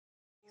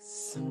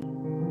Jesus.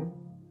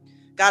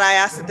 God, I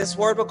ask that this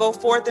word will go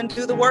forth and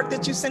do the work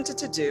that you sent it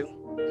to do,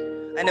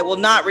 and it will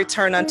not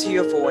return unto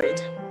you void.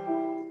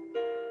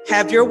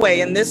 Have your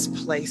way in this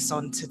place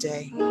on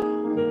today.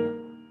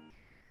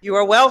 You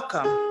are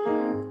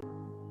welcome.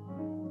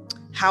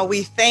 How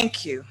we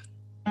thank you.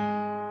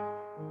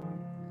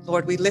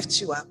 Lord, we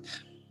lift you up.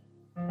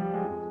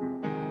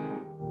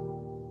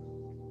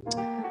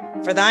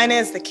 For thine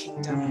is the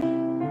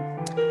kingdom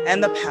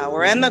and the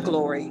power and the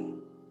glory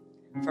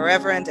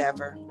forever and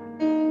ever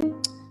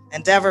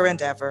and ever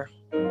and ever.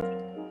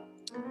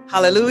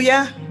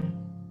 Hallelujah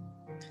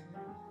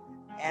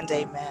and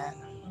amen.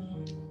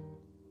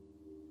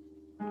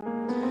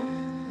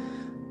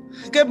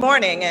 Good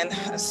morning,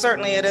 and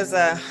certainly it is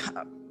a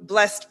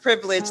blessed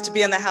privilege to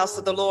be in the house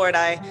of the Lord.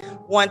 I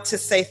want to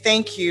say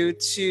thank you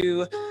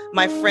to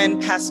my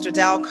friend Pastor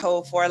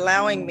Dalco for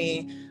allowing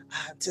me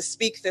to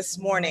speak this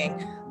morning.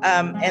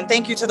 And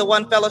thank you to the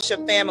One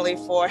Fellowship family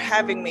for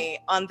having me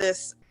on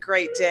this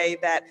great day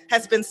that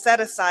has been set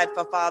aside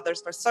for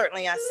fathers. For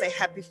certainly I say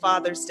happy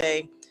Father's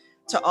Day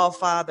to all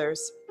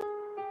fathers.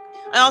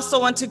 I also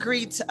want to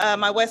greet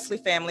my Wesley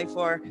family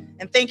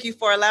and thank you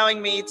for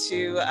allowing me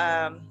to,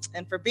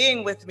 and for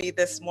being with me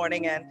this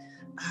morning, and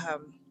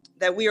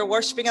that we are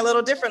worshiping a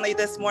little differently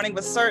this morning,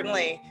 but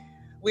certainly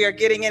we are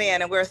getting it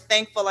in, and we're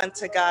thankful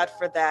unto God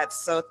for that.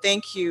 So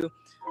thank you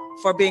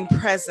for being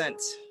present.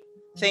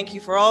 Thank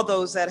you for all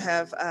those that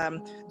have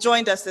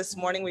joined us this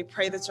morning. We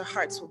pray that your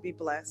hearts will be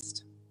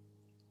blessed.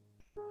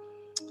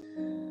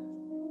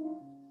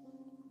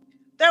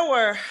 There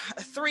were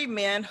 3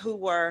 men who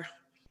were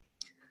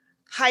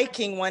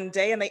hiking one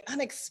day, and they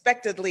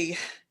unexpectedly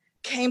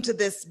came to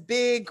this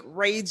big,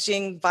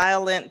 raging,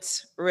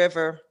 violent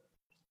river.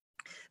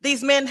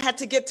 These men had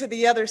to get to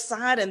the other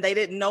side, and they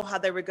didn't know how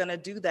they were going to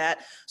do that.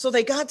 So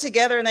they got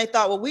together and they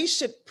thought, well, we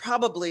should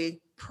probably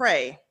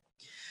pray.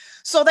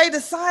 So they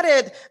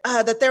decided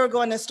that they were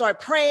going to start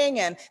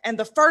praying, and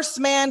the first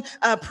man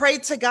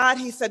prayed to God.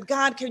 He said,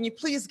 God, can you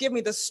please give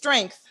me the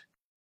strength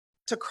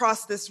to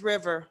cross this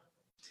river?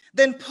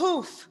 Then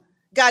poof,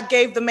 God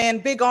gave the man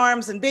big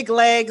arms and big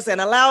legs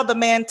and allowed the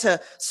man to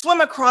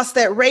swim across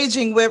that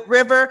raging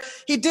river.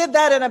 He did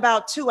that in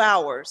about 2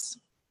 hours.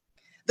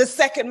 The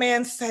second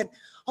man said,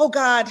 oh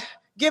God,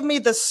 give me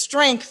the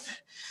strength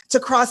to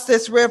cross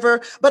this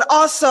river, but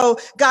also,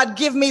 God,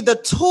 give me the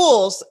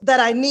tools that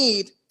I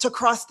need to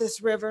cross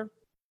this river.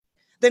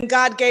 Then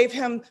God gave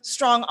him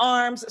strong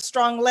arms,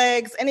 strong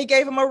legs, and he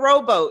gave him a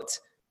rowboat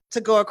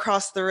to go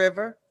across the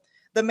river.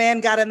 The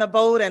man got in the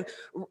boat and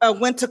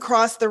went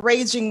across the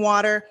raging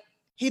water.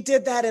 He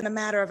did that in a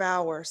matter of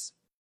hours.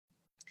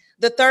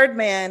 The third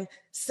man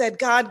said,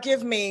 God,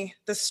 give me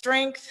the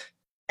strength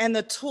and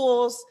the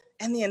tools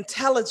and the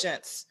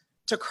intelligence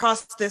to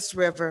cross this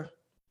river.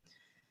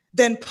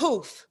 Then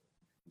poof,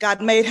 God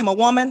made him a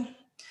woman.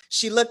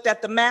 She looked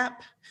at the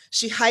map.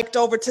 She hiked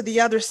over to the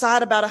other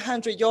side about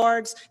 100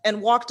 yards and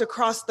walked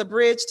across the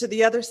bridge to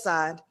the other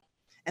side.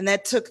 And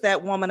that took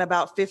that woman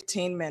about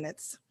 15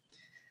 minutes.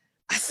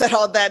 I said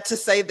all that to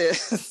say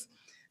this.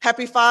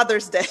 Happy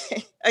Father's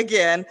Day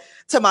again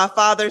to my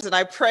fathers, and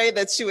I pray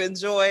that you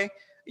enjoy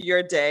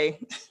your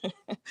day.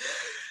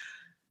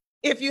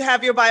 If you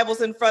have your Bibles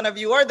in front of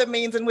you or the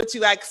means in which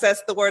you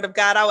access the Word of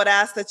God, I would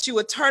ask that you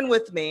would turn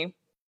with me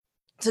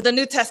to the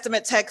New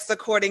Testament text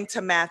according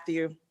to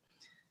Matthew.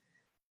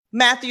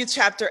 Matthew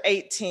chapter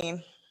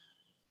 18.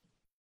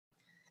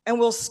 And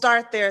we'll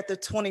start there at the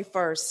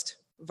 21st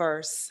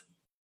verse.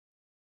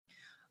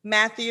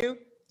 Matthew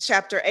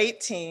chapter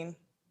 18,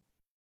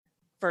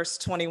 verse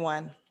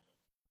 21.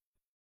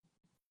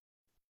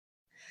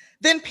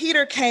 Then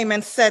Peter came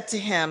and said to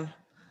him,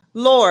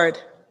 Lord,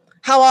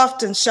 how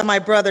often shall my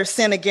brother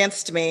sin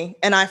against me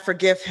and I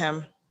forgive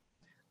him?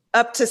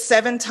 Up to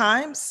 7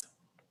 times?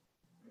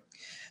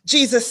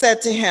 Jesus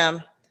said to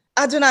him,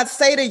 I do not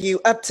say to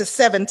you up to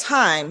 7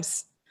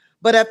 times,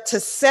 but up to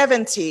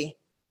 70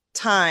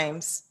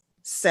 times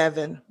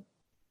 7.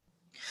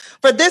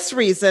 For this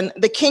reason,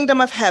 the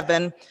kingdom of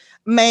heaven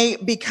may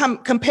become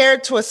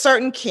compared to a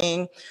certain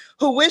king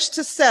who wished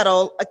to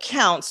settle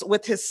accounts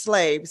with his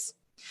slaves.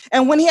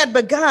 And when he had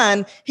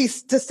begun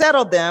to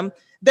settle them,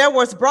 there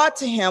was brought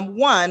to him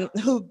one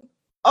who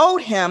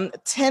owed him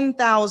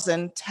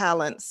 10,000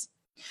 talents.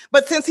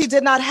 But since he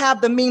did not have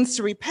the means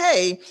to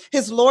repay,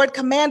 his Lord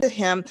commanded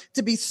him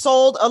to be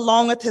sold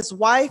along with his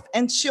wife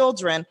and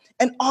children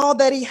and all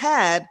that he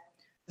had,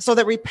 so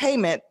that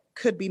repayment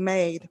could be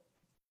made.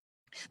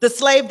 The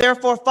slave,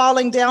 therefore,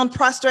 falling down,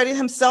 prostrated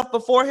himself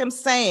before him,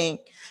 saying,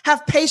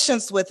 have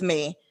patience with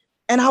me,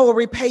 and I will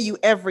repay you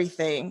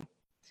everything.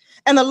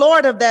 And the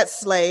Lord of that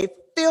slave,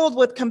 filled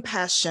with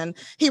compassion,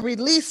 he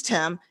released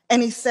him,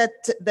 and he said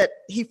that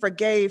he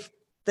forgave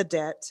the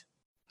debt.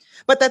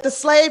 But that the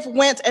slave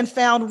went and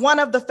found one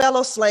of the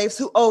fellow slaves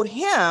who owed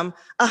him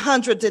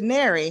 100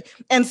 denarii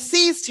and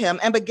seized him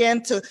and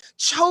began to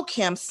choke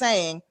him,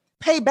 saying,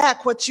 pay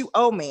back what you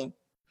owe me.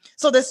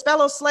 So this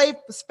fellow slave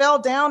fell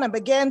down and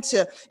began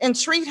to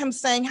entreat him,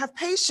 saying, have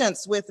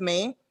patience with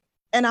me,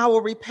 and I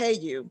will repay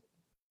you.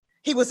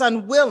 He was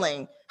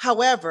unwilling,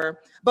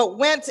 however, but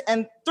went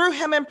and threw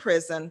him in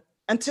prison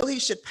until he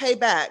should pay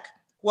back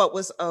what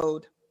was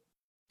owed.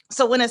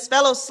 So when his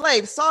fellow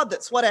slaves saw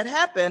this, what had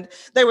happened,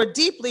 they were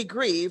deeply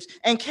grieved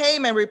and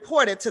came and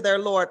reported to their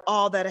Lord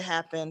all that had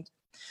happened.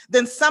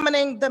 Then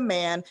summoning the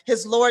man,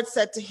 his Lord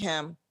said to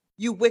him,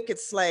 "You wicked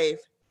slave,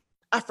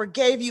 I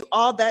forgave you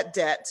all that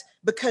debt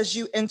because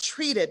you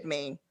entreated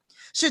me.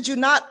 Should you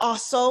not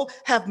also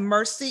have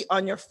mercy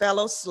on your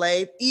fellow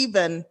slave,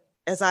 even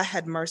as I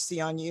had mercy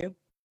on you?"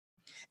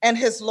 And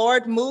his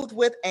Lord, moved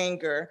with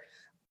anger,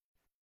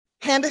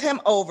 handed him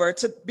over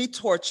to be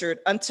tortured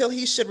until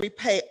he should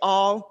repay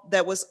all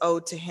that was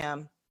owed to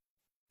him.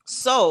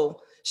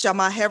 So shall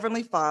my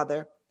heavenly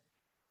Father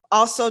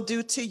also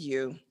do to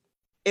you,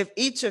 if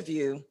each of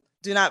you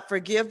do not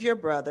forgive your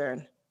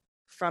brethren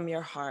from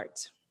your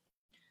heart.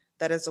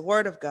 That is the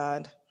word of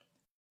God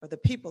for the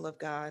people of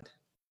God.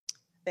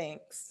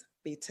 Thanks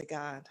be to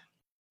God.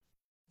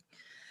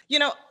 You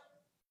know,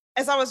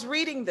 as I was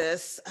reading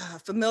this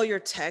familiar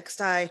text,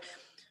 I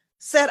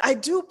said, I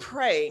do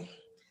pray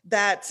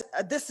that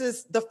this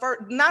is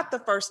not the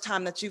first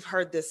time that you've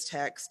heard this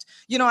text.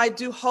 You know, I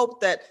do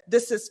hope that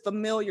this is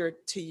familiar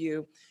to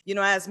you. You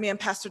know, as me and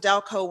Pastor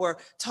Dalco were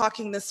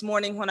talking this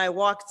morning when I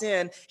walked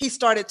in, he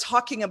started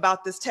talking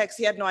about this text.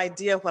 He had no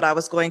idea what I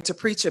was going to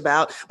preach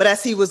about. But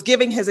as he was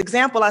giving his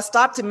example, I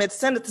stopped him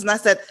mid-sentence and I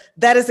said,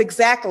 that is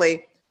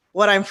exactly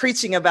what I'm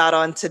preaching about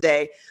on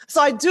today.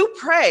 So I do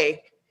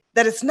pray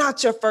that it's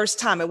not your first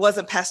time. It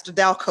wasn't Pastor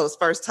Dalco's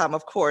first time,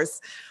 of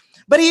course.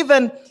 But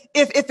even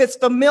if it's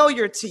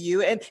familiar to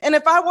you, and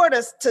if I were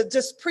to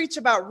just preach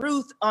about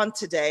Ruth on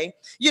today,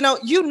 you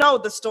know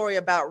the story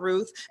about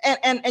Ruth,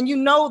 and you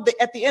know that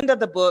at the end of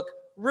the book,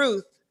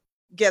 Ruth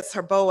gets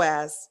her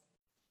Boaz.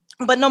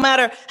 But no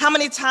matter how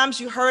many times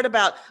you heard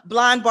about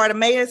blind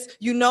Bartimaeus,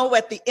 you know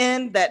at the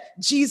end that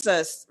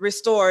Jesus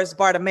restores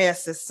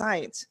Bartimaeus'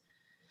 sight.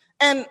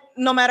 And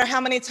no matter how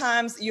many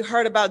times you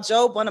heard about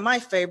Job, one of my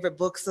favorite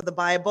books of the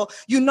Bible,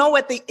 you know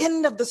at the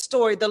end of the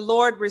story, the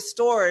Lord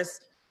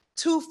restores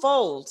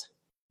twofold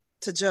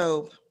to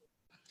Job.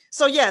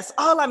 So yes,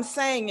 all I'm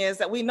saying is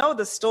that we know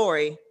the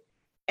story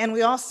and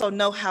we also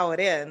know how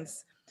it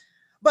ends.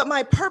 But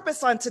my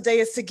purpose on today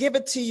is to give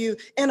it to you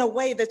in a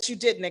way that you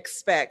didn't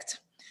expect.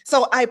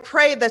 So I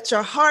pray that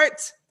your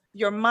heart,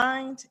 your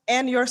mind,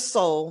 and your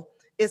soul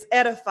is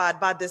edified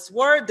by this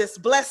word, this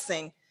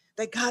blessing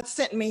that God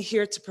sent me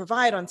here to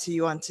provide unto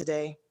you on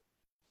today.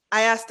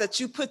 I ask that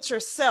you put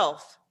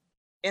yourself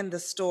in the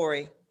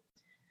story.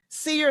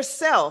 See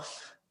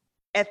yourself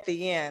at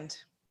the end.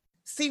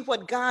 See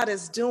what God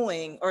is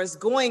doing or is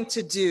going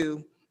to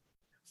do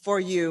for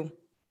you.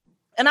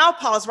 And I'll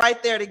pause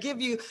right there to give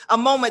you a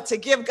moment to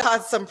give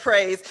God some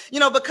praise,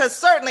 because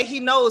certainly he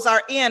knows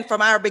our end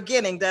from our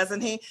beginning,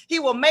 doesn't he? He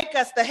will make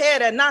us the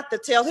head and not the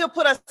tail. He'll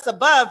put us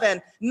above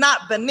and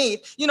not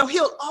beneath.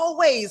 He'll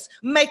always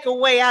make a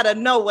way out of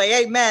no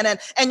way. Amen.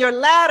 And your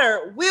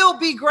ladder will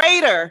be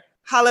greater.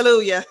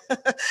 Hallelujah.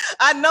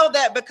 I know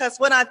that because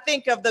when I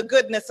think of the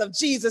goodness of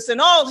Jesus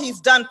and all he's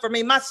done for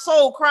me, my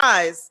soul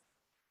cries,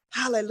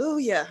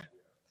 hallelujah.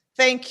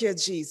 Thank you,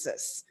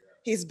 Jesus.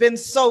 He's been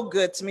so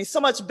good to me,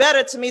 so much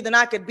better to me than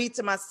I could be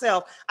to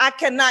myself. I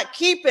cannot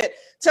keep it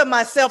to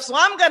myself. So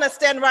I'm going to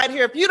stand right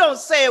here. If you don't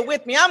say it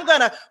with me, I'm going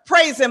to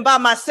praise him by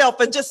myself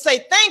and just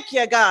say, thank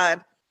you,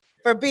 God,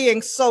 for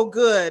being so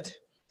good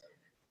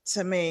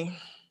to me.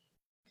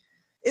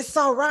 It's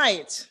all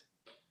right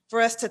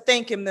for us to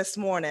thank him this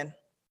morning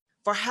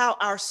for how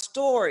our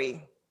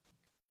story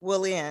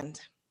will end.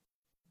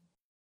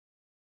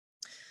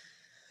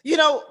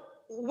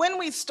 When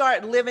we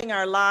start living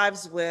our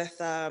lives with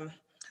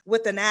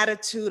an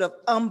attitude of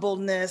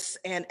humbleness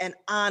and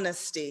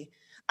honesty,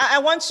 I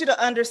want you to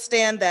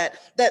understand that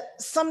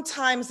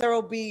sometimes there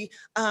will be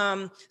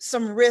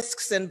some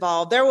risks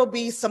involved. There will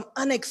be some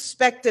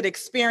unexpected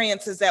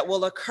experiences that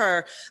will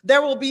occur.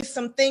 There will be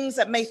some things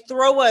that may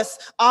throw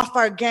us off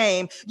our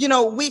game.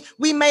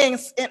 We may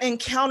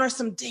encounter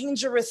some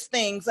dangerous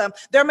things.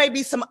 There may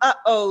be some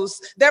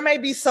uh-ohs. There may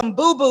be some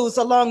boo-boos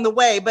along the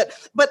way.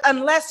 But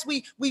unless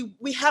we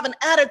have an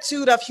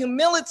attitude of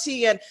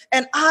humility and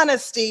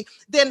honesty,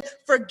 then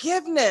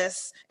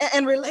forgiveness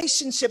and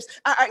relationships,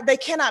 they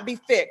cannot be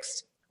fixed.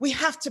 We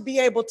have to be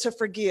able to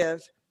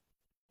forgive.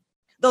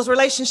 Those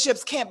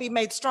relationships can't be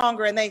made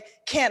stronger and they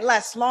can't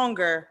last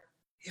longer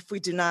if we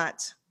do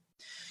not.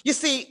 You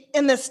see,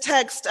 in this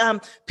text,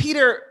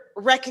 Peter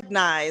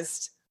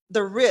recognized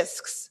the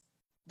risks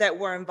that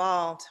were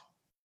involved.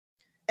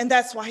 And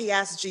that's why he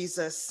asked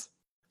Jesus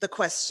the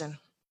question.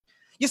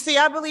 You see,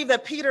 I believe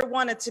that Peter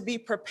wanted to be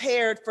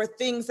prepared for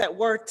things that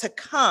were to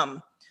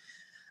come.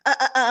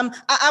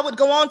 I would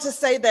go on to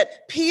say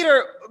that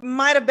Peter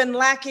might have been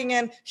lacking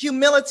in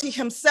humility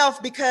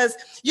himself because,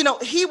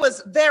 he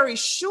was very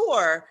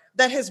sure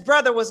that his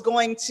brother was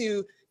going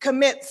to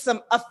commit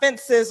some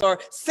offenses or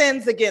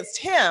sins against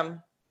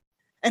him.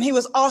 And he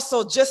was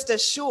also just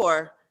as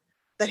sure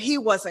that he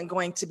wasn't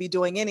going to be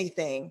doing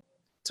anything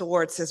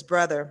towards his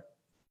brother.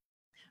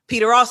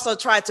 Peter also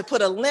tried to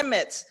put a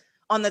limit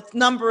on the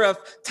number of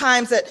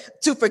times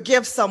that to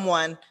forgive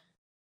someone.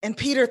 And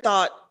Peter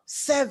thought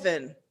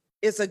 7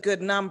 is a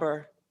good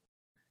number.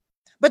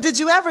 But did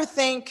you ever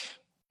think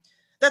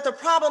that the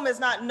problem is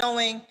not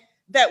knowing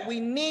that we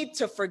need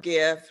to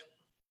forgive,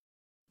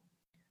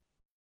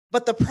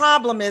 but the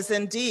problem is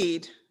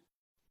indeed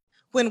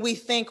when we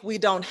think we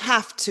don't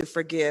have to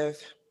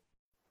forgive?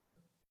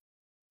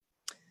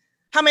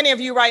 How many of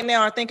you right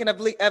now are thinking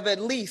of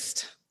at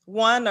least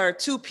 1 or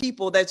 2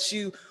 people that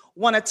you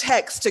want to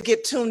text to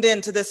get tuned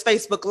into this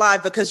Facebook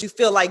Live because you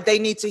feel like they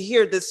need to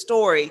hear this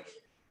story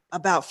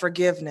about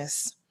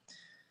forgiveness?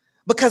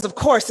 Because of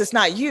course it's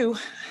not you.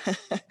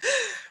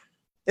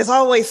 It's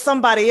always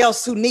somebody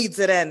else who needs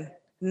it and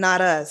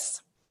not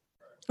us.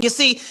 You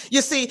see,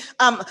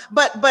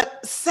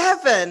 but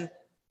 7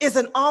 is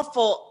an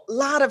awful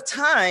lot of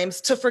times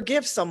to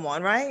forgive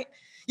someone, right?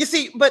 You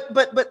see, but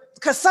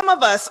because some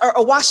of us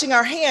are washing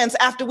our hands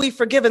after we've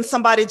forgiven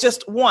somebody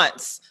just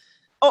once,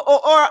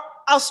 or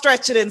I'll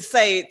stretch it and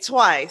say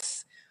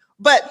twice,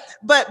 but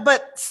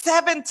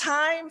 7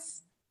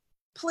 times,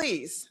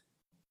 please.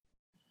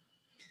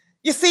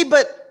 You see,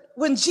 but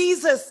when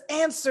Jesus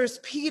answers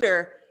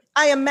Peter,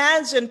 I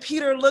imagine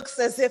Peter looks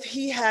as if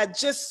he had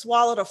just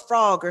swallowed a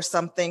frog or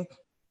something,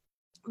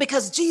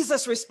 because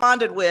Jesus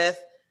responded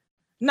with,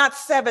 not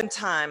 7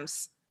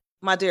 times,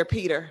 my dear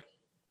Peter,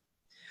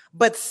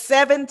 but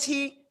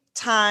 70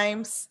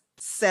 times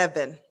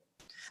 7.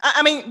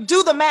 I mean,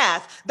 do the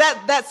math.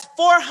 That's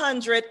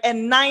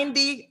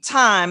 490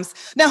 times.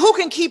 Now, who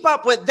can keep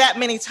up with that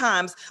many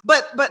times?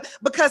 But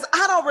because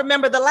I don't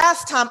remember the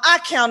last time I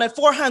counted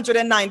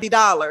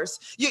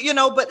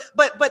 $490.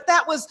 But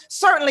that was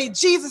certainly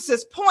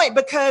Jesus's point,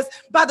 because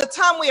by the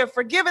time we have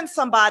forgiven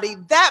somebody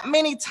that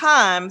many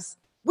times,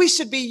 we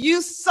should be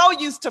so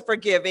used to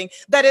forgiving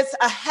that it's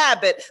a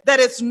habit, that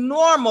it's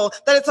normal,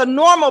 that it's a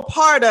normal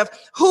part of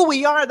who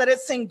we are, that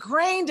it's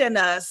ingrained in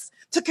us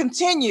to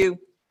continue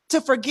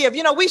to forgive.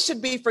 We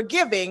should be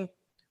forgiving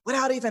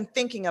without even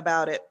thinking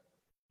about it.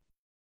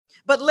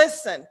 But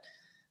listen,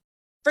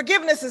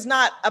 forgiveness is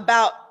not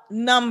about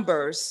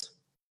numbers.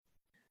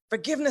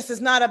 Forgiveness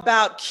is not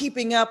about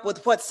keeping up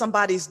with what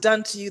somebody's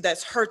done to you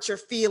that's hurt your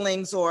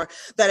feelings or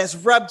that has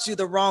rubbed you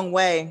the wrong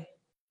way.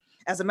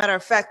 As a matter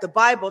of fact, the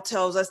Bible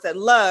tells us that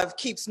love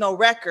keeps no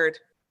record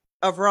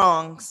of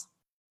wrongs.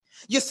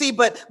 You see,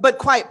 but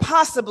quite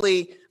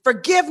possibly,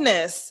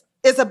 forgiveness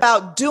is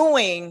about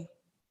doing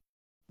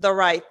the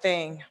right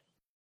thing.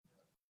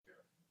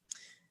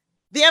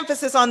 The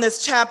emphasis on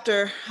this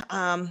chapter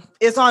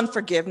is on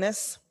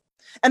forgiveness.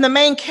 And the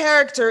main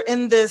character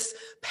in this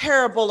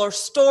parable or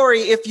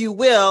story, if you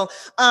will,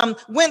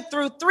 went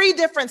through 3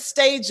 different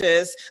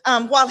stages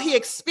while he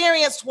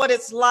experienced what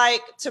it's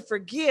like to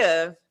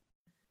forgive,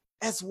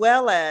 as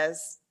well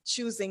as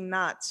choosing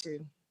not to.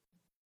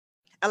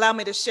 Allow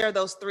me to share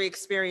those 3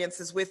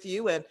 experiences with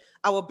you, and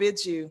I will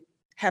bid you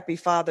happy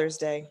Father's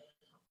Day.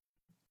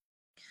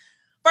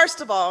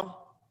 First of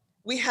all,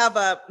 we have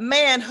a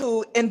man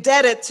who is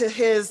indebted to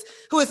his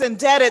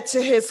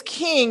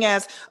king,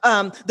 as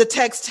the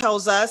text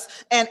tells us,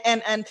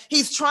 and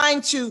he's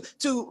trying to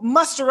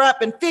muster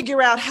up and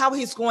figure out how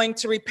he's going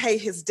to repay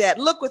his debt.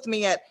 Look with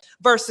me at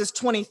verses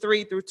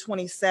 23 through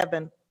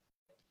 27.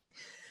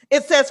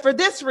 It says, "For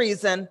this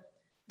reason,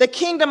 the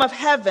kingdom of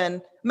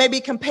heaven may be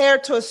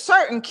compared to a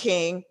certain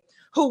king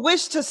who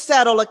wished to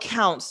settle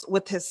accounts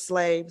with his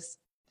slaves.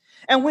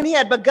 And when he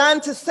had begun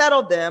to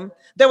settle them,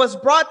 there was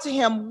brought to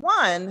him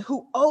one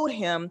who owed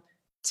him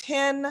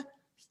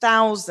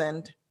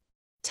 10,000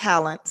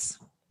 talents.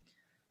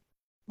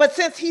 But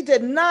since he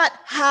did not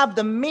have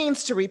the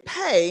means to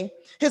repay,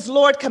 his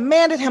Lord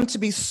commanded him to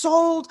be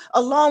sold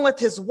along with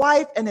his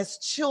wife and his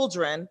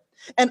children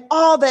and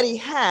all that he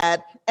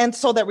had, and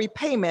so that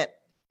repayment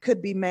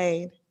could be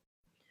made.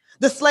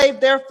 The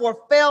slave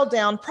therefore fell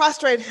down,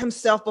 prostrated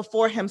himself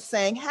before him,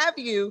 saying, 'Have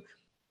you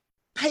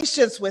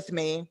patience with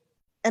me,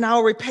 and I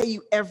will repay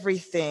you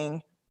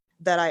everything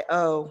that I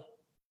owe.'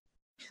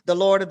 The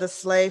Lord of the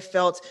slave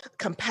felt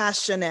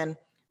compassion and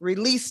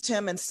released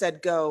him and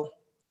said, 'Go,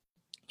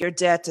 your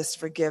debt is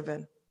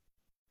forgiven.'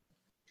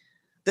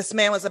 This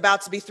man was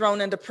about to be thrown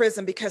into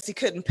prison because he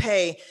couldn't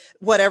pay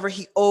whatever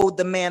he owed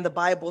the man. The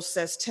Bible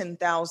says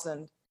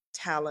 10,000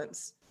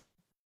 talents.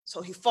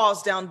 So he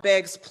falls down,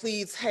 begs,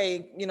 pleads,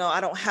 'Hey,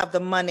 I don't have the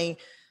money.'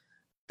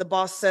 The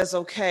boss says,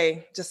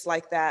 'Okay, just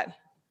like that,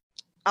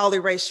 I'll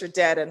erase your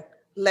debt and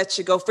let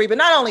you go free. But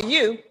not only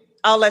you,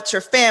 I'll let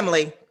your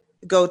family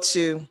go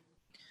too.'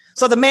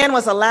 So the man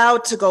was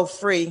allowed to go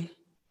free.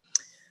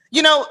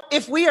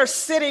 If we are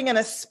sitting in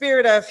a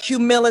spirit of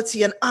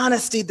humility and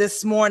honesty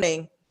this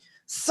morning,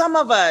 some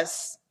of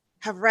us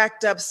have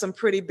racked up some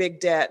pretty big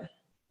debt,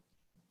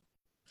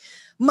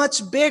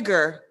 much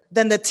bigger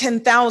than the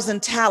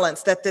 10,000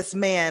 talents that this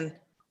man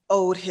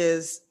owed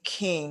his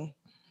king.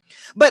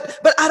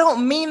 But I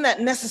don't mean that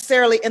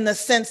necessarily in the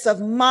sense of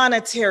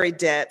monetary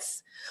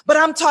debts, but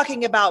I'm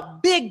talking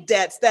about big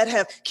debts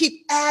that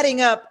keep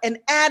adding up and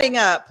adding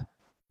up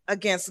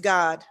against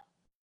God.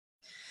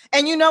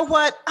 And you know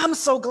what? I'm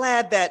so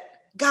glad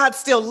that God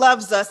still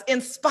loves us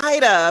in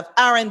spite of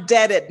our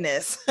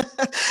indebtedness,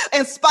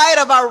 in spite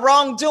of our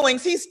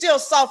wrongdoings. He still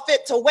saw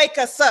fit to wake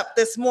us up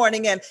this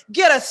morning and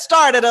get us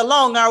started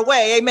along our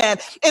way. Amen.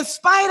 In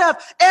spite of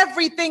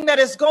everything that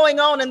is going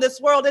on in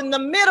this world, in the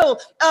middle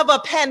of a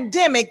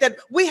pandemic that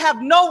we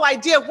have no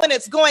idea when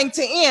it's going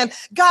to end,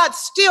 God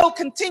still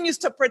continues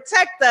to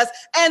protect us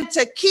and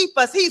to keep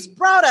us. He's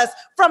brought us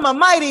from a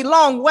mighty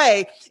long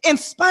way. In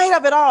spite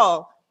of it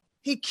all,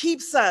 he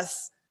keeps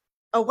us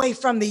away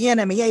from the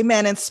enemy.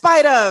 Amen. In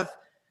spite of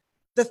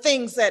the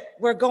things that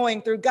we're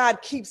going through,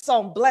 God keeps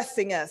on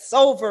blessing us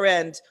over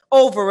and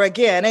over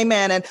again.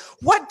 Amen. And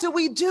what do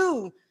we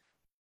do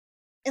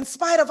in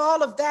spite of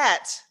all of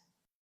that?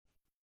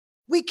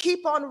 We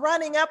keep on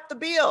running up the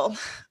bill.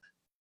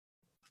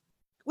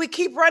 We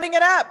keep running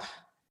it up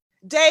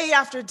day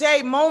after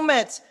day,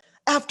 moment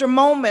after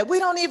moment. We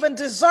don't even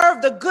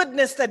deserve the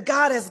goodness that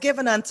God has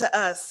given unto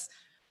us.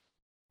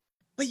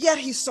 But yet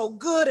he's so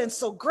good and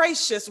so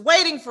gracious,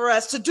 waiting for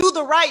us to do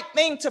the right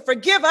thing, to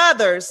forgive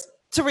others,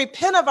 to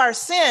repent of our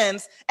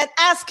sins and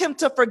ask him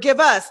to forgive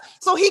us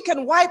so he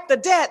can wipe the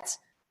debt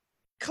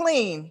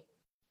clean.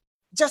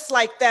 Just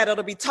like that,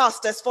 it'll be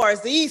tossed as far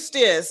as the east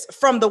is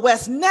from the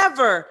west,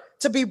 never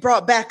to be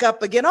brought back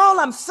up again. All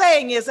I'm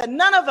saying is that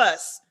none of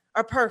us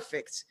are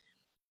perfect.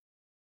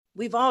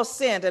 We've all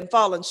sinned and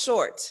fallen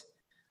short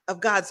of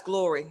God's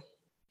glory.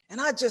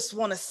 And I just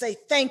want to say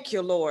thank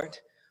you, Lord,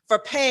 for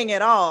paying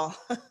it all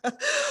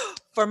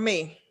for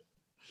me.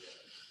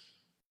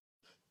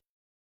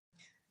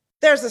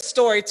 There's a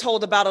story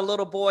told about a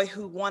little boy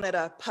who wanted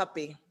a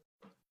puppy.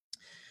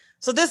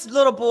 So this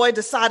little boy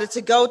decided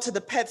to go to the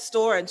pet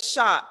store and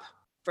shop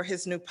for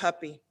his new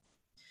puppy.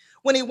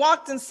 When he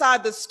walked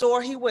inside the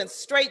store, he went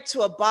straight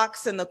to a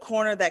box in the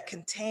corner that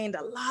contained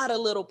a lot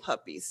of little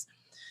puppies.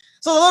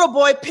 So the little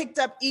boy picked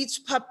up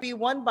each puppy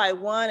one by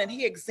one, and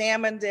he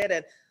examined it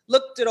and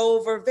looked it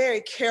over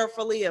very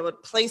carefully and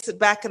would place it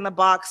back in the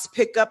box,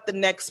 pick up the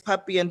next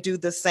puppy and do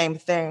the same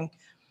thing.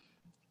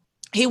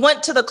 He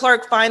went to the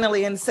clerk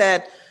finally and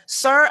said,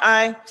 "Sir,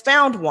 I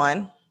found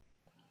one.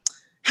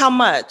 How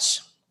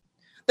much?"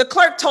 The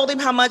clerk told him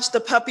how much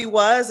the puppy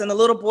was, and the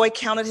little boy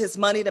counted his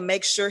money to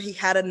make sure he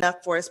had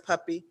enough for his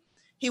puppy.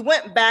 He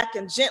went back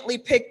and gently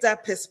picked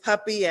up his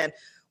puppy and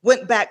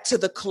went back to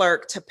the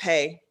clerk to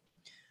pay.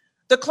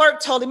 The clerk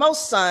told him, "Oh,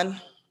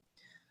 son,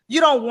 you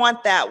don't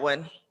want that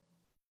one."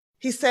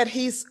 He said,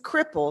 "He's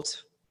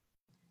crippled.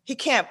 He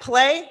can't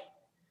play.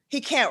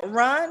 He can't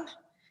run.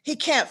 He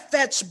can't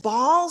fetch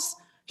balls."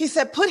 He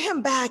said, "Put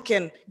him back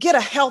and get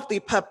a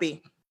healthy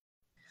puppy."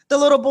 The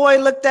little boy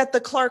looked at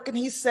the clerk and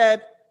he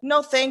said,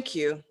 "No, thank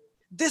you.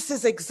 This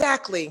is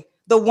exactly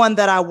the one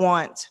that I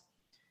want."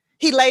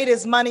 He laid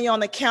his money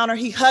on the counter.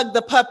 He hugged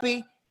the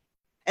puppy.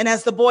 And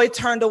as the boy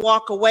turned to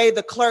walk away,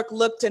 the clerk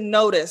looked and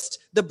noticed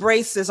the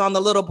braces on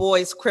the little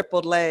boy's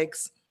crippled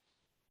legs.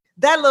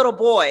 That little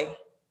boy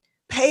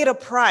paid a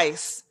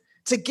price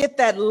to get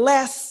that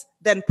less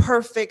than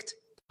perfect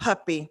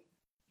puppy.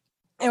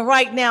 And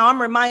right now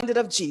I'm reminded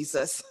of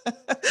Jesus,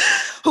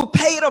 who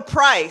paid a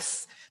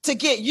price to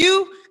get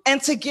you and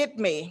to get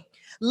me,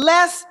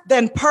 less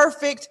than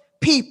perfect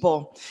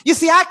people. You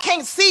see, I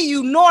can't see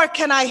you, nor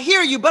can I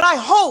hear you, but I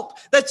hope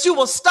that you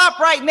will stop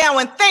right now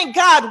and thank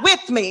God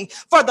with me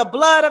for the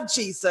blood of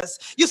Jesus.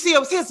 You see, it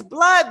was his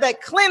blood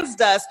that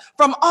cleansed us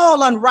from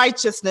all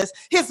unrighteousness,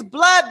 his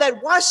blood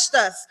that washed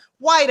us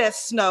white as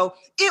snow.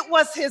 It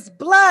was his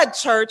blood,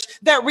 church,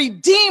 that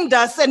redeemed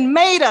us and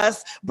made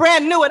us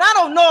brand new. And I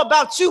don't know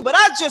about you, but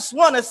I just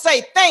want to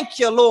say thank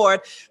you,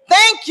 Lord.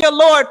 Thank you,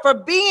 Lord, for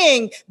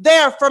being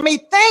there for me.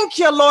 Thank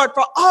you, Lord,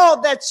 for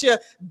all that you've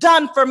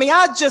done for me.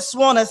 I just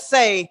want to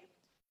say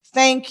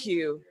thank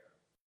you,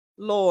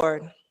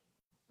 Lord.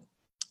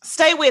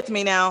 Stay with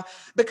me now,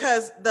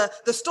 because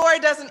the story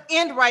doesn't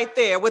end right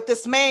there with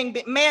this man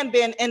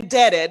being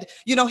indebted.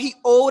 You know, he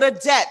owed a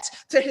debt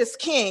to his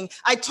king.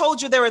 I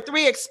told you there were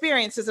 3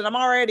 experiences, and I'm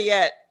already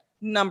at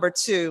number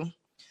 2.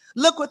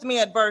 Look with me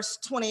at verse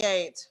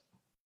 28.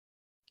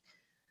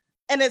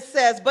 And it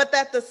says, "But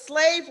that the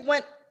slave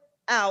went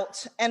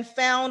out and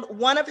found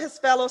one of his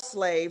fellow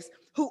slaves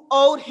who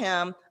owed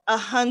him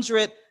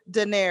 100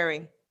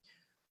 denarii.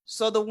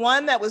 So the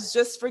one that was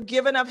just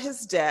forgiven of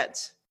his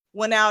debt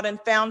went out and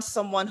found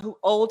someone who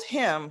owed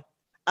him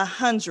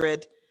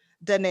 100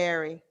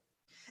 denarii.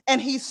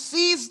 And he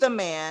seized the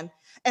man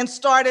and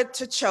started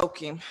to choke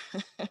him.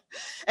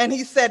 And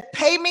he said,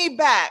 'Pay me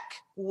back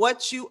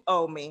what you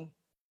owe me.'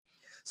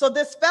 So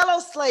this fellow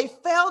slave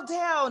fell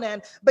down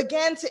and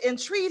began to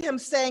entreat him,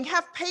 saying,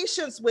 'Have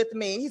patience with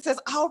me.' He says,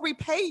 'I'll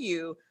repay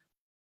you.'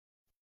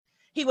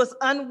 He was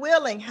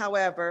unwilling,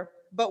 however,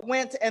 but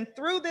went and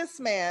threw this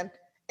man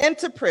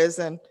into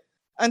prison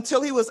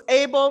until he was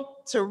able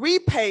to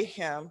repay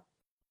him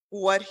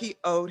what he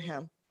owed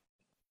him."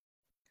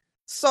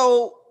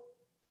 So,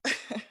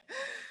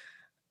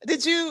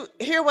 did you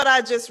hear what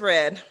I just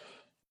read?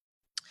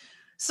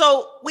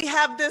 So we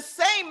have this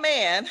same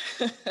man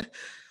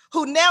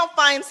who now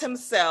finds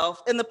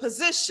himself in the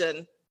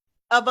position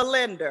of a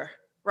lender,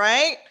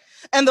 right?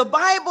 And the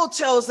Bible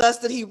tells us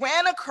that he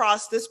ran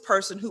across this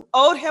person who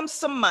owed him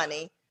some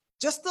money,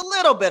 just a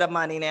little bit of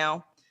money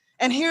now.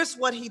 And here's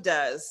what he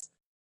does.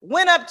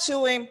 Went up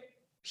to him,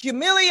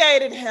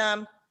 humiliated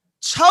him,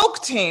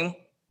 choked him,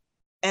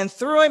 and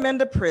threw him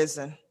into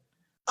prison.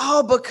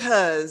 All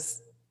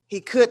because he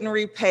couldn't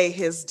repay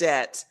his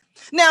debt.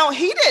 Now,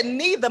 he didn't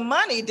need the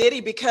money, did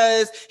he?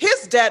 Because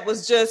his debt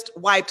was just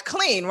wiped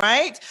clean,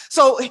 right?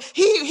 So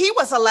he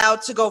was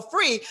allowed to go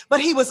free, but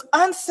he was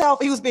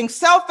being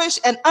selfish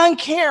and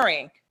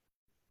uncaring.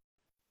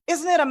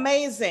 Isn't it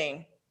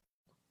amazing?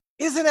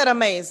 Isn't it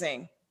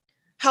amazing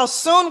how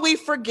soon we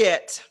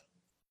forget?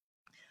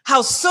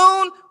 How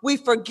soon we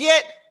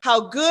forget how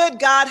good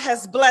God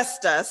has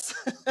blessed us.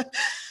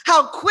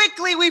 How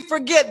quickly we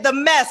forget the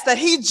mess that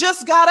he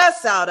just got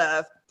us out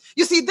of.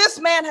 You see, this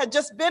man had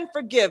just been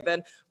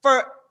forgiven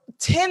for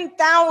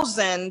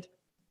 10,000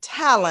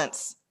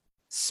 talents,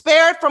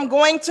 spared from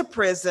going to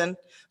prison.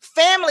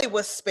 Family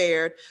was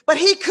spared, but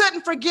he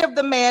couldn't forgive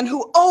the man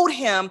who owed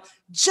him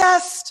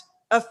just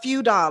a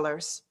few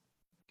dollars.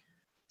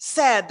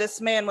 Sad, this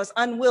man was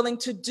unwilling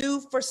to do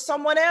for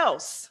someone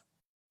else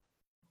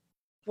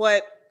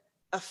what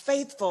a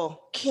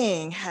faithful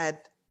king had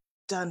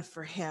done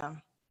for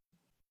him.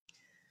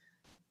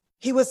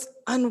 He was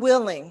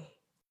unwilling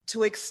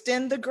to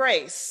extend the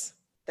grace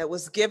that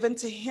was given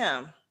to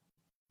him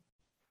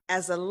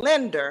as a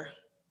lender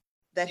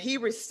that he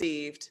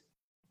received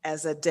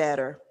as a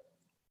debtor.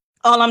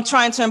 All I'm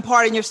trying to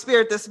impart in your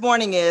spirit this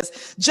morning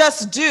is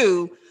just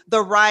do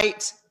the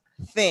right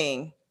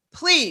thing.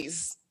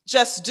 Please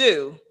just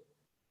do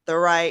the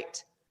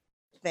right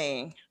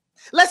thing.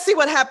 Let's see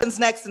what happens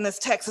next in this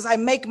text as I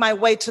make my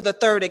way to the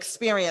third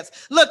experience.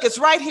 Look, it's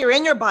right here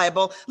in your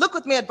Bible. Look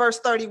with me at verse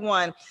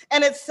 31.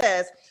 And it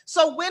says,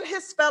 so when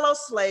his fellow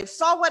slaves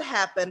saw what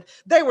happened,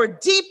 they were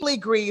deeply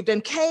grieved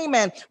and came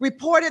and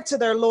reported to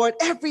their Lord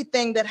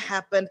everything that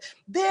happened.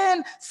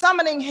 Then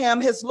summoning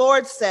him, his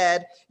Lord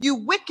said, you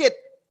wicked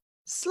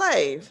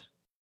slave,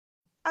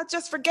 I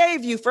just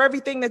forgave you for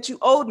everything that you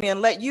owed me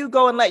and let you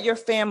go and let your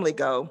family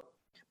go.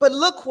 But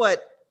look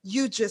what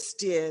you just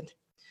did.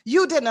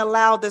 You didn't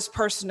allow this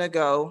person to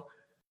go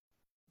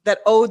that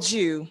owed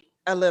you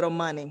a little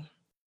money.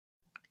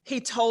 He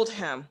told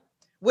him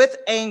with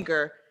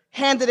anger,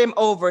 handed him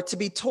over to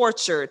be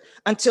tortured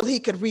until he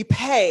could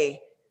repay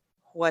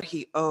what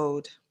he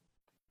owed.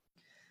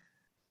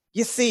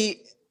 You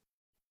see,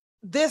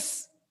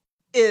 this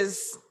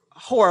is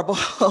horrible.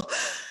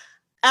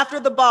 After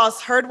the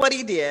boss heard what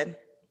he did,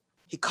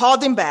 he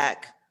called him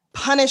back,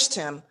 punished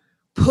him,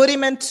 put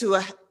him into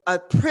a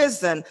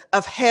prison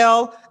of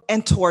hell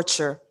and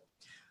torture.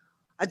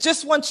 I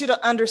just want you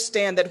to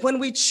understand that when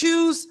we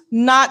choose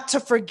not to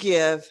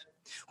forgive,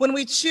 when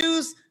we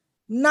choose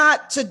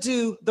not to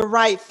do the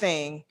right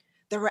thing,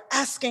 that we're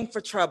asking for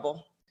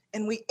trouble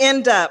and we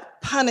end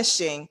up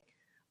punishing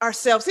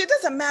ourselves. It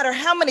doesn't matter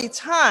how many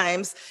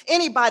times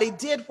anybody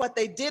did what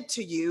they did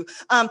to you.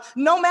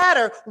 No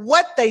matter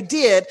what they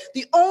did,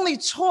 the only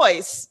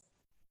choice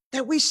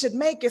that we should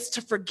make is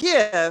to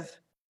forgive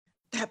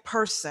that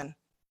person.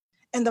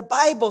 And the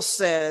Bible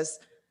says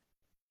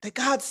that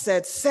God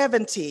said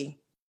 70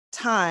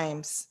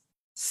 times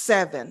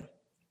 7.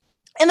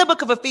 In the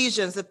book of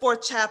Ephesians, the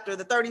 4th chapter,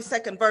 the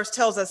 32nd verse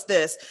tells us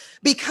this: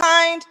 be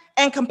kind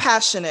and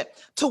compassionate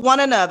to one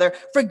another,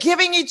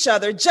 forgiving each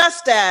other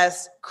just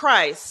as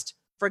Christ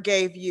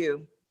forgave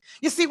you.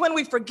 You see, when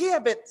we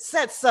forgive, it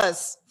sets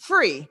us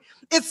free.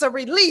 It's a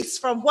release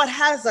from what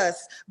has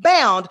us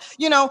bound.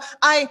 You know,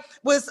 I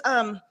was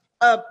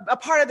a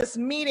part of this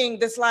meeting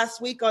this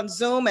last week on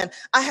Zoom, and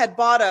I had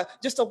bought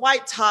just a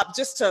white top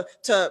just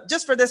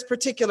for this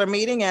particular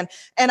meeting, and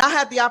I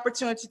had the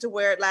opportunity to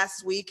wear it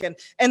last week,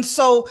 and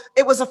so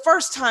it was the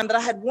first time that I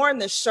had worn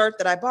this shirt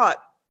that I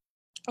bought.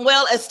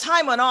 Well, as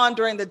time went on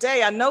during the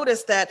day, I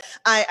noticed that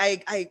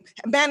I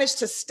managed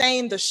to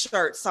stain the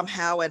shirt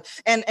somehow,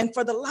 and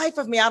for the life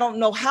of me, I don't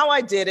know how I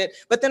did it,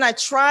 but then I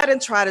tried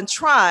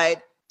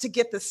to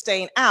get the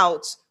stain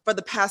out for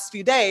the past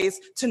few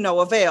days to no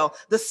avail.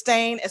 The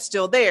stain is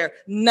still there.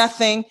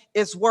 Nothing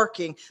is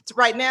working.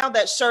 Right now,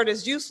 that shirt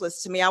is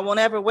useless to me. I won't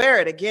ever wear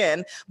it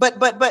again.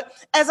 But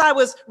as I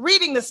was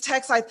reading this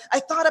text, I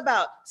thought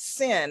about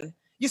sin.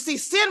 You see,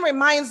 sin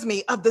reminds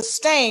me of the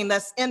stain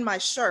that's in my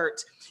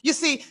shirt. You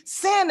see,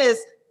 sin is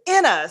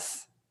in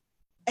us,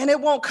 and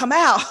it won't come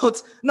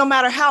out no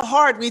matter how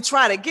hard we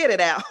try to get it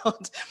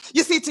out.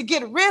 You see, to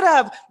get rid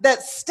of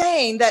that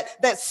stain,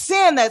 that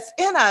sin that's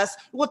in us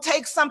will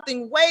take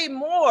something way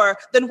more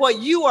than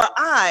what you or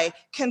I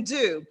can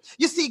do.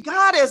 You see,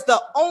 God is the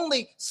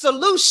only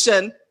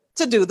solution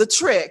to do the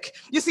trick.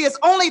 You see, it's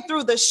only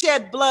through the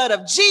shed blood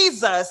of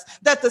Jesus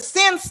that the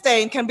sin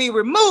stain can be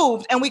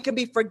removed and we can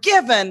be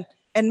forgiven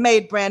and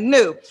made brand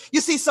new.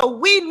 You see, so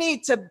we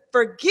need to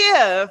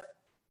forgive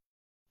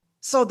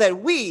so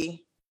that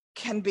we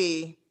can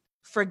be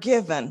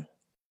forgiven.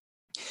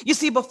 You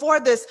see, before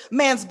this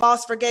man's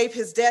boss forgave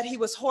his debt, he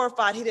was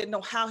horrified. He didn't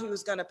know how he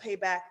was going to pay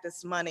back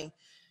this money.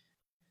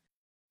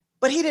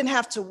 But he didn't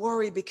have to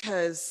worry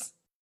because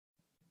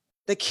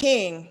the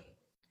king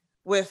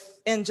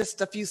within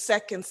just a few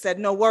seconds said,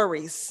 "No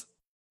worries,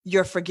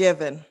 you're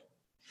forgiven."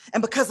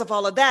 And because of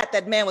all of that,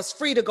 that man was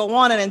free to go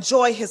on and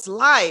enjoy his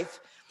life.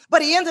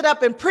 But he ended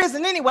up in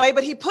prison anyway,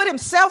 but he put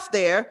himself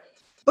there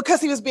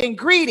because he was being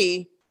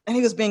greedy and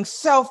he was being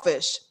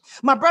selfish.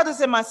 My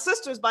brothers and my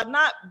sisters, by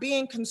not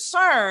being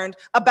concerned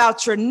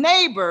about your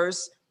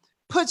neighbors,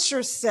 put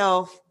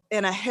yourself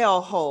in a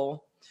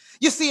hellhole.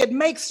 You see, it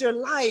makes your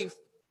life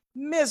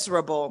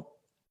miserable.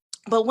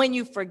 But when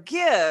you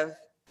forgive,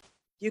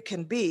 you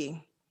can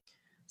be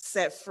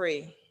set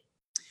free.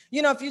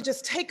 You know, if you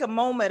just take a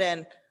moment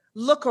and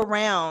look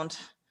around,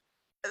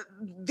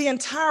 the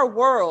entire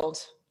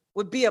world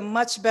would be a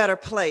much better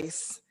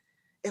place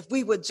if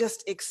we would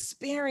just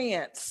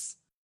experience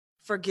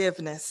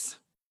forgiveness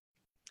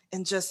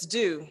and just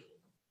do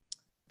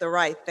the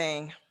right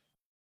thing.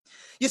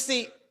 You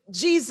see,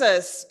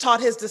 Jesus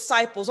taught his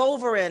disciples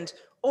over and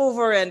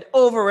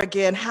over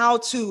again how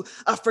to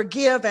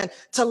forgive and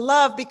to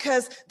love,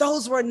 because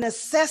those were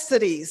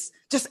necessities,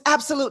 just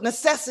absolute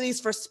necessities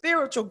for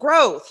spiritual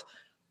growth.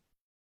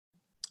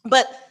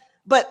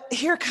 But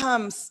here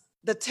comes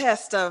the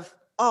test of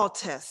all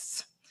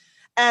tests.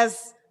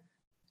 As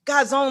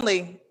God's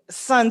only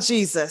son,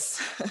 Jesus,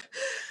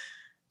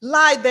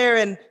 lied there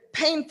in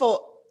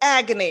painful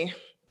agony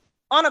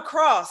on a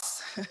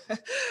cross,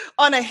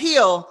 on a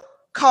hill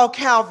called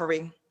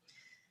Calvary.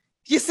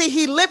 You see,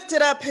 he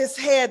lifted up his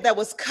head that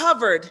was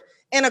covered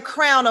in a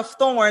crown of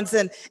thorns,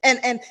 and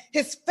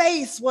his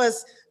face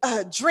was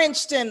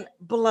drenched in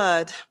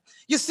blood.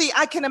 You see,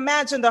 I can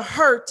imagine the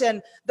hurt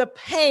and the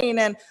pain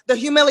and the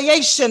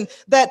humiliation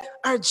that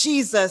our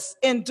Jesus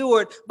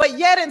endured. But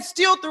yet, and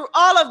still through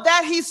all of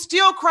that, he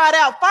still cried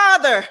out,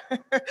 "Father,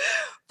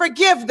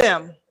 forgive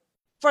them,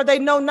 for they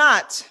know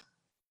not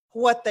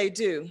what they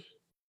do."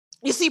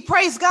 You see,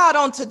 praise God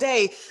on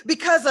today,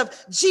 because of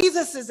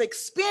Jesus's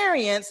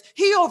experience,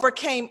 he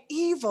overcame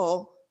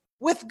evil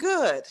with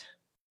good.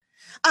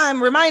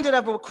 I'm reminded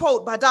of a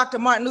quote by Dr.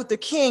 Martin Luther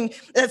King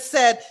that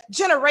said,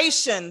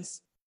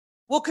 "Generations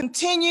will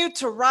continue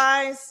to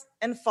rise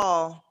and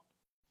fall."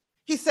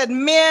 He said,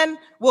 "Men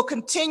will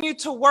continue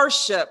to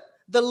worship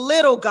the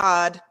little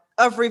god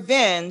of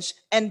revenge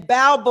and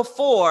bow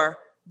before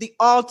the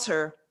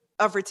altar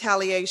of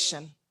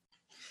retaliation."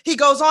 He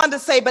goes on to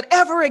say, "But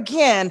ever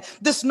again,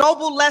 this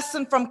noble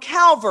lesson from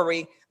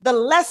Calvary, the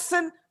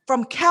lesson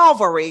from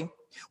Calvary,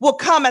 will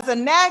come as a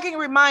nagging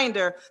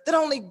reminder that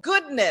only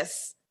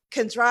goodness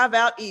can drive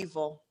out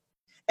evil,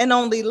 and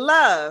only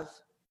love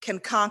can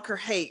conquer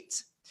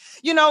hate."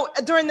 You know,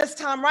 during this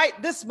time, right,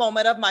 this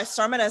moment of my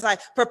sermon, as I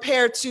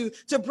prepared to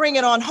bring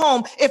it on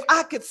home, if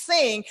I could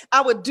sing,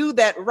 I would do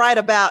that right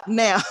about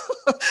now.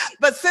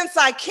 But since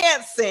I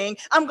can't sing,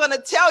 I'm going to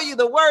tell you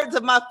the words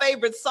of my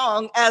favorite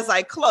song as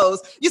I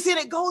close. You see, and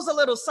it goes a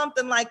little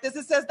something like this.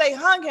 It says, "They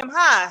hung him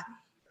high,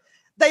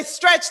 they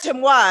stretched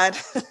him wide.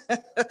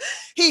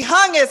 He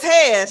hung his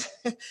head,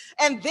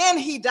 and then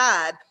he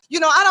died." You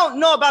know, I don't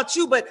know about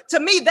you, but to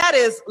me, that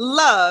is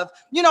love.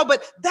 You know,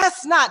 but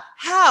that's not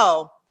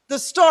how the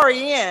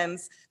story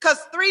ends, because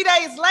 3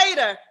 days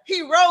later,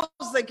 he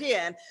rose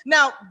again.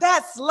 Now,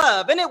 that's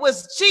love. And it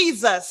was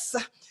Jesus.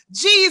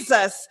 You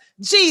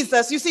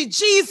see,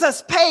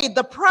 Jesus paid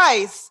the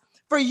price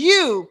for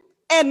you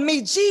and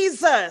me.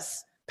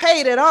 Jesus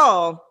paid it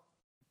all.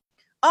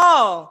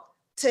 All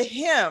to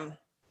him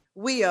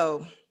we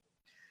owe.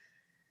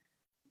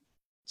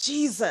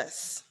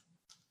 Jesus.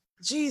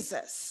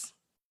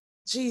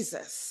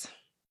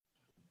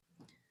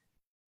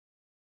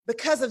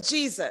 Because of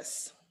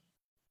Jesus,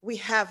 we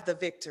have the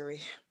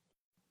victory.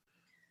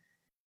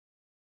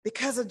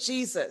 Because of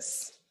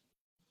Jesus,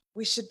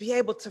 we should be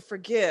able to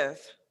forgive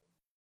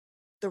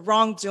the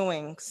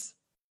wrongdoings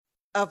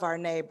of our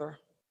neighbor.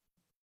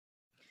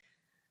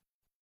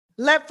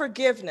 Let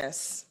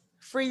forgiveness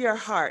free your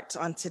heart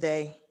on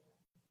today.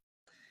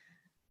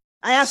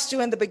 I asked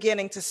you in the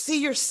beginning to see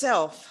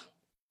yourself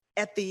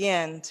at the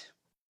end.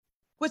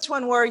 Which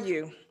one were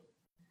you?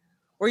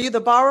 Were you the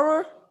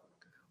borrower?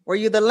 Were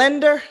you the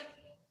lender?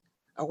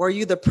 Or were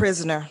you the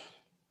prisoner?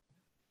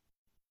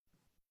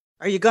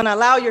 Are you going to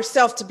allow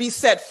yourself to be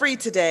set free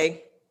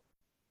today?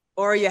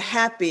 Or are you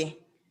happy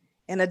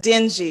in a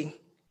dingy,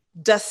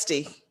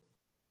 dusty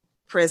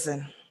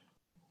prison?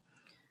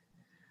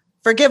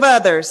 Forgive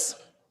others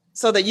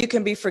so that you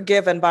can be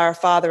forgiven by our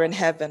Father in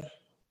heaven.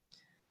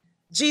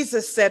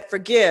 Jesus said,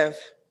 forgive,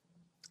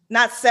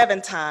 not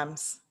 7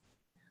 times,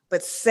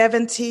 but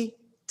 70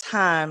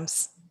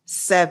 times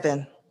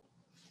 7.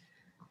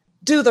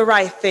 Do the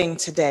right thing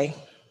today.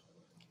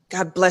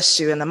 God bless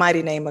you in the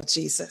mighty name of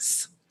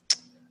Jesus.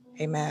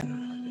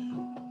 Amen.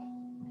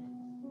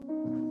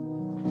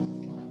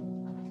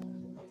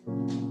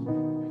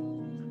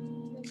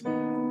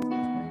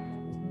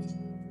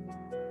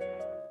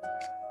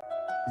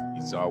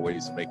 He's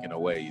always making a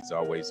way. He's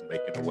always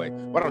making a way.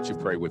 Why don't you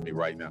pray with me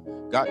right now?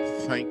 God,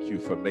 thank you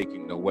for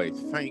making the way.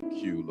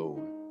 Thank you,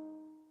 Lord,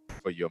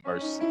 for your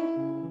mercy.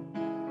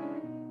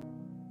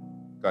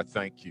 God,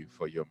 thank you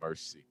for your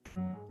mercy.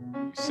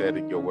 You said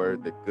in your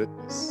word that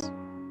goodness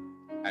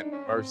and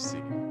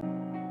mercy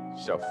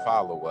shall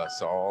follow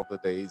us all the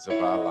days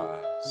of our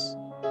lives.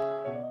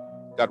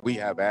 God, we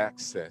have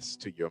access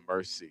to your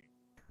mercy.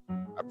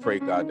 I pray,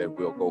 God, that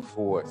we'll go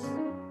forth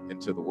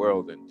into the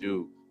world and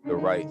do the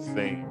right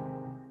thing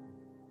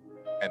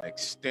and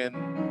extend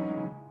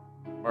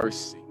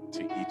mercy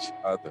to each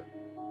other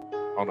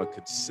on a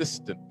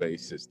consistent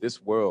basis.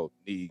 This world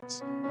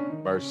needs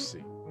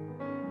mercy.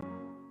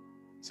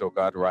 So,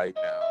 God, right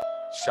now,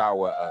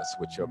 shower us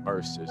with your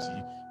mercies.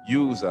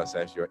 Use us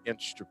as your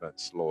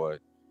instruments, Lord,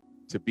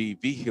 to be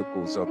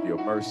vehicles of your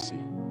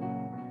mercy.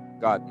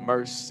 God,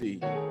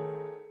 mercy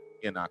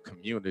in our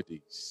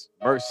communities,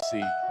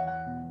 mercy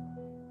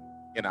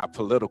in our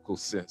political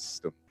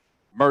system,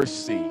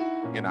 mercy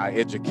in our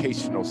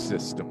educational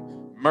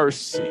system,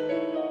 mercy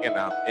in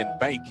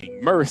banking,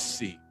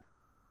 mercy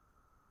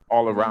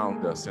all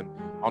around us and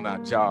on our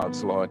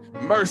jobs, Lord.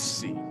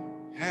 Mercy,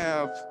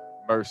 have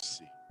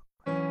mercy.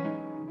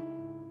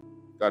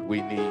 God,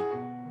 we need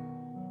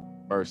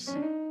mercy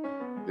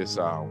this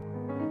hour.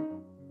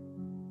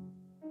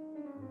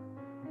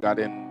 God,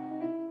 in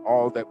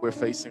all that we're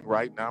facing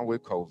right now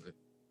with COVID,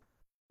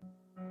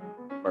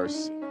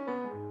 mercy.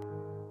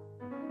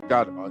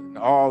 God, in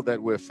all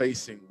that we're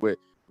facing with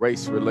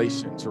race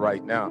relations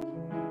right now,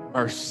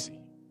 mercy.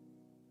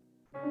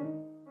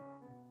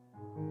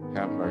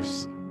 Have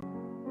mercy.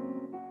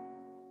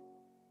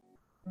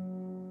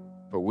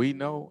 For we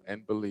know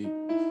and believe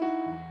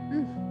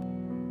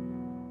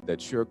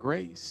that your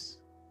grace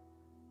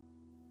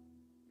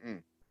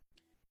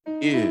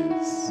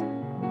is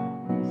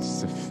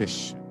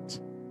sufficient.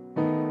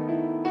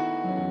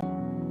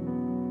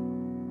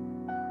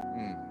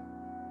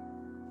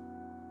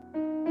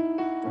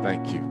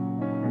 Thank you.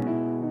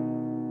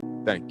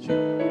 Thank you.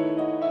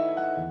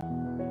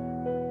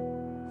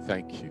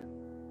 Thank you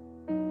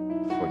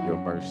for your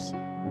mercy.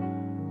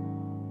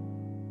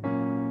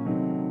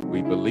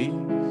 We believe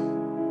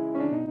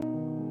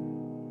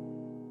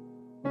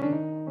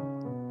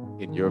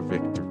in your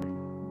victory.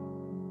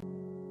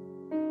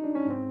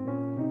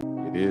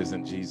 It is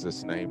in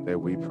Jesus' name that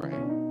we pray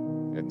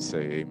and say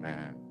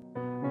amen.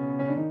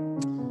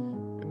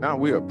 And now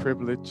we are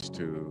privileged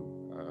to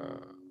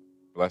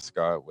bless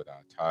God with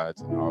our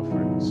tithes and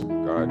offerings.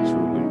 God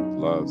truly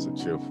loves a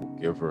cheerful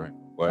giver, and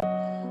what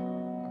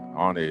an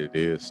honor it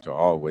is to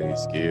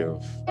always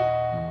give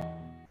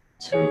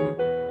to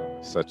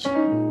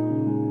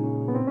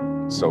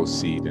sow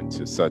seed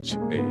into such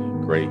a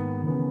great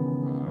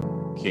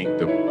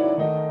kingdom,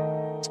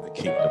 the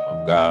kingdom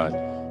of God.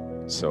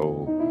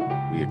 So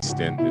we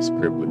extend this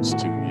privilege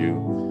to you.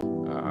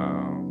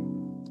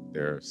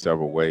 There are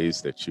several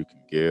ways that you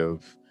can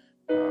give.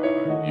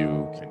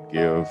 You can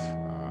give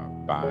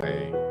by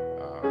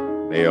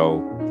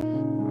mail,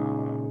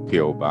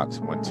 P.O. Box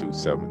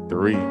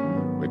 1273,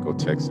 Waco,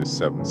 Texas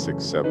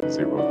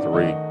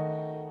 76703. You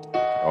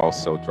can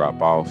also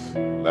drop off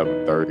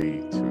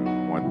 11:30 to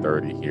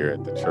 1:30 here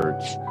at the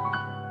church,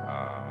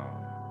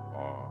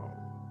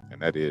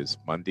 and that is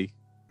Mondays,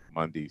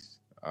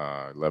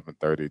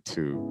 11:30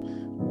 to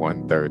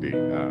 1:30.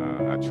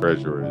 Our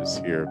treasurer is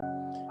here.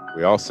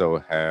 We also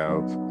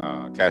have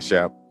Cash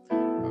App.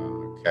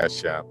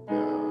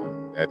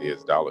 That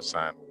is $1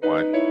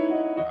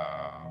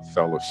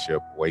 Fellowship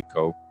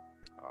Waco,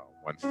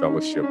 One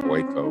Fellowship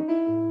Waco.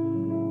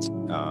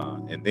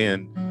 And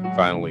then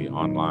finally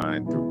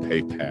online through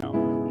PayPal,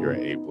 you're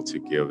able to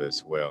give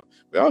as well.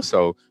 We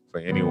also, for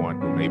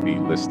anyone who may be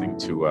listening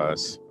to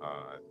us,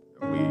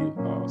 we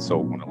also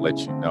want to let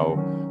you know,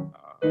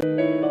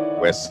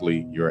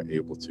 Wesley, you're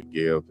able to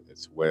give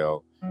as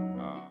well.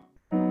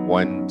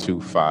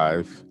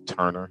 125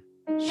 Turner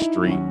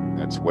Street,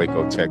 that's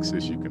Waco,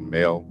 Texas. You can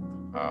mail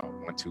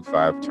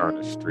 125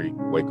 Turner Street,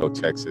 Waco,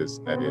 Texas,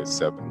 and that is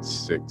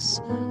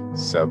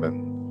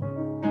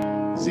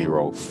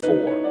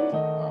 76704.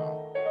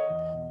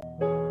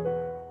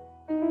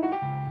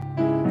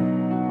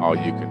 Or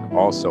you can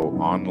also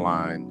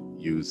online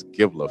use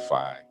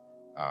Givelify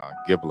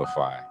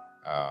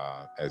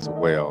as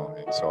well.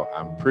 And so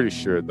I'm pretty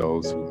sure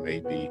those who may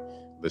be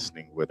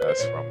listening with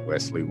us from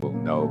Wesley will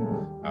know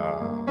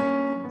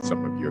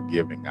some of your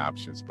giving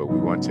options, but we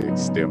want to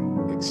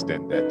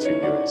extend that to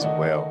you as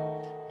well.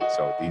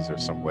 So these are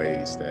some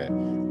ways that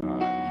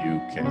you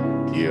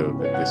can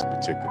give at this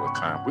particular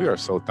time. We are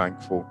so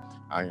thankful.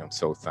 I am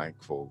so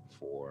thankful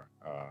for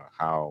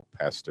how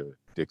Pastor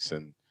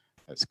Dixon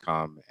has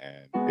come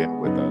and been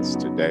with us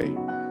today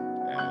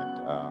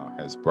and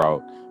has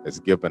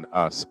given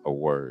us a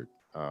word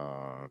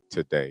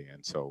today.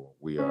 And so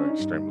we are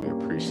extremely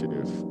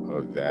appreciative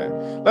of that.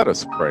 Let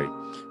us pray.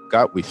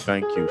 God, we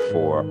thank you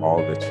for all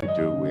that you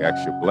do. We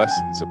ask your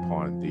blessings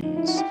upon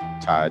these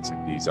tithes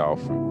and these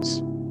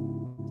offerings.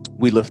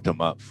 We lift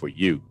them up to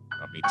you,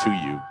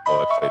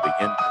 Lord, for the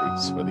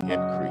increase.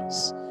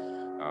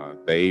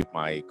 They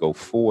might go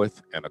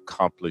forth and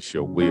accomplish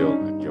your will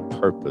and your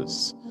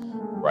purpose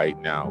right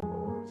now.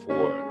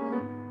 For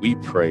we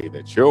pray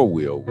that your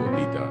will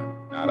be done,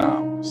 not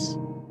ours.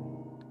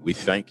 We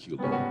thank you,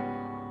 Lord,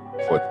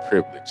 for the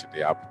privilege and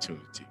the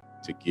opportunity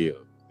to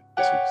give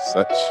to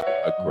such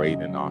a great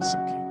and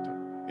awesome kingdom.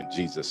 In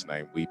Jesus'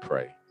 name we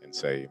pray and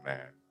say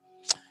amen.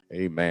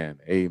 Amen.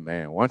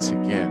 Amen. Once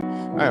again,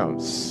 I am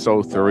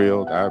so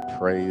thrilled. I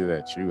pray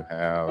that you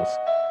have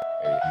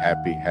a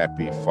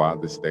happy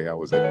Father's Day. I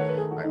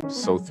am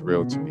so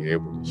thrilled to be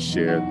able to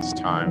share this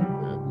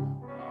time with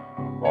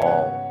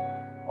all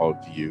of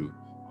you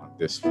on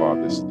this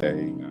Father's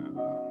Day.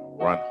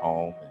 Run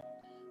home and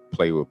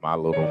play with my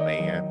little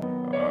man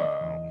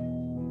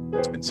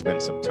and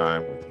spend some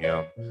time with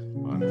him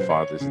on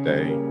Father's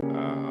Day. He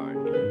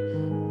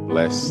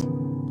blessed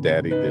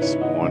Daddy this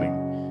morning.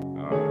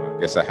 I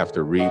guess I have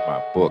to read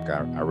my book.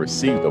 I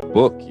received a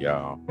book,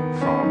 y'all,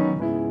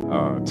 from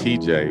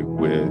TJ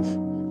with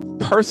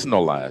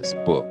personalized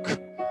book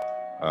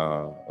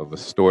of a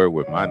story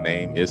with my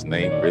name, his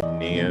name written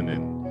in,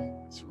 and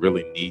it's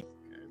really neat.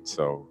 And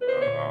so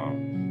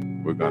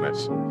we're gonna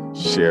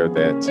share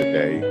that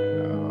today.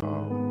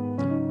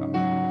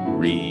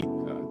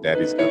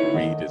 Daddy's gonna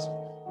read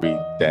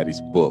Daddy's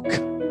book,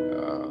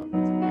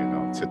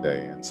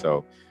 today. And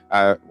so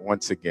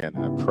once again,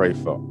 I pray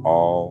for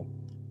all.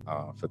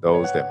 For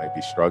those that may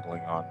be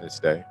struggling on this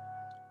day,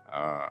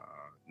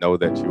 know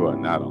that you are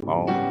not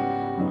alone,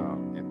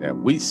 and that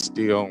we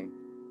still,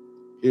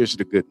 here's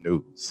the good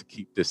news,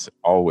 keep this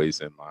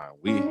always in mind.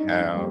 We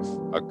have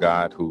a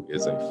God who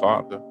is a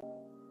father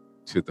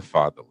to the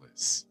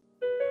fatherless.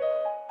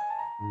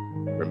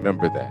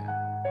 Remember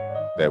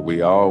that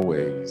we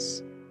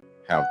always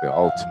have the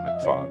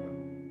ultimate Father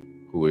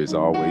who is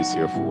always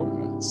here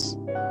for us.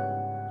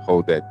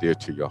 Hold that dear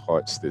to your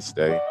hearts this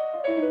day.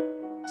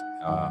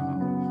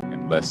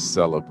 And let's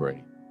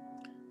celebrate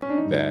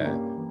that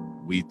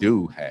we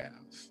do have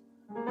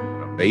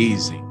an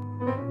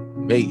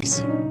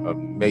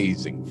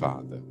amazing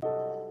Father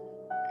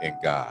in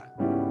God.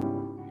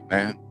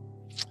 Amen.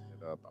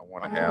 I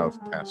want to have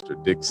Pastor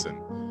Dixon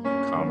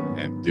come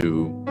and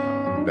do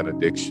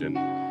benediction,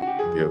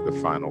 give the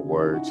final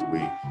words.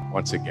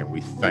 Once again,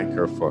 we thank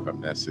her for her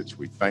message.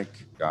 We thank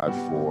God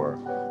for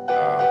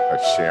her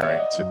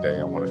sharing today.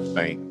 I want to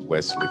thank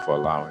Wesley for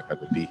allowing her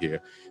to be here.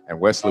 And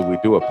Wesley, we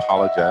do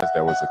apologize.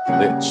 There was a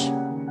glitch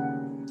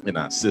in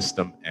our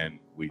system, and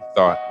we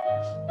thought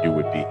you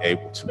would be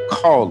able to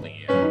call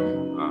in.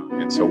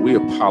 And so we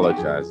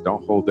apologize.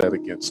 Don't hold that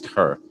against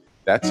her.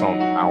 That's on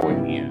our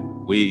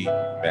end. We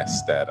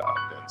messed that up.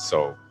 And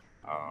so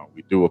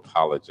we do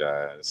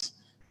apologize.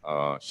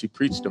 She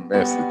preached a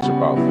message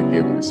about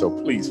forgiveness, so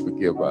please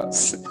forgive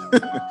us.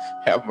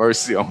 Have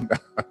mercy on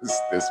us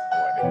this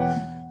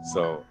morning.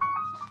 So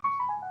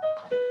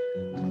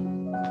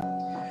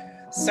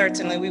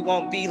certainly we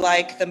won't be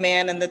like the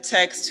man in the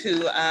text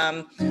who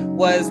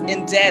was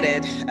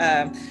indebted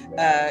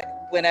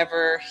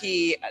whenever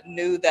he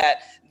knew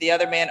that the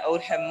other man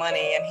owed him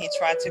money, and he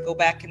tried to go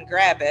back and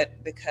grab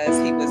it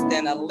because he was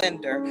then a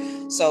lender.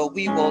 So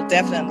we will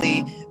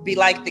definitely be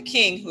like the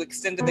king who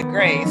extended the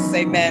grace,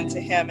 amen, to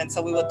him. And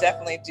so we will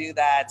definitely do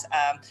that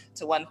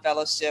to One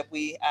Fellowship.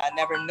 We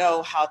never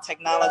know how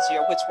technology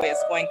or which way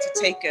it's going to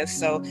take us.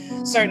 So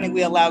certainly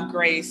we allow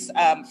grace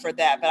for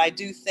that. But I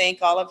do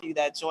thank all of you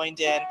that joined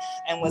in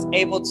and was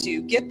able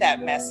to get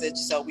that message.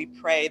 So we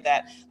pray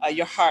that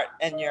your heart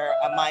and your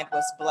mind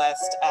was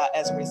blessed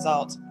as a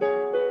result.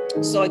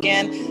 So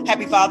again,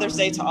 happy Father's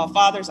Day to all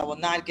fathers. I will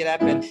not get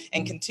up and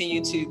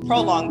continue to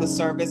prolong the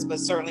service, but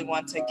certainly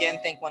want to again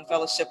thank One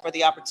Fellowship for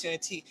the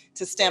opportunity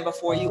to stand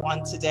before you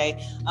on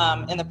today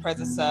in the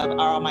presence of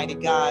our Almighty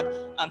God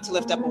to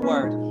lift up a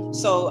word.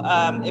 So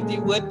if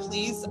you would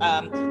please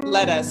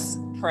let us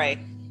pray.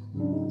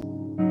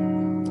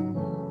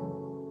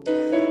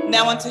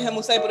 Now unto him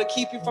who's able to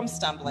keep you from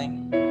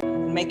stumbling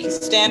and make you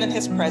stand in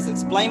his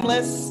presence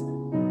blameless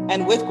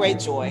and with great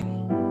joy.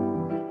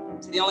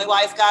 To the only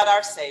wise God,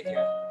 our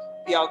Savior,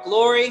 be all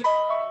glory,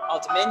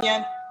 all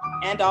dominion,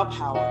 and all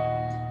power,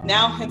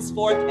 now,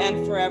 henceforth,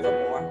 and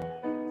forevermore.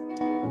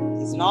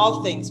 These and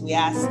all things we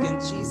ask in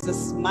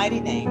Jesus'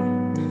 mighty name.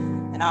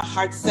 And our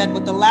hearts said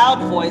with a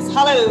loud voice,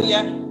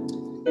 hallelujah,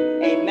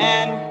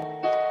 amen,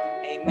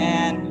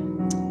 amen,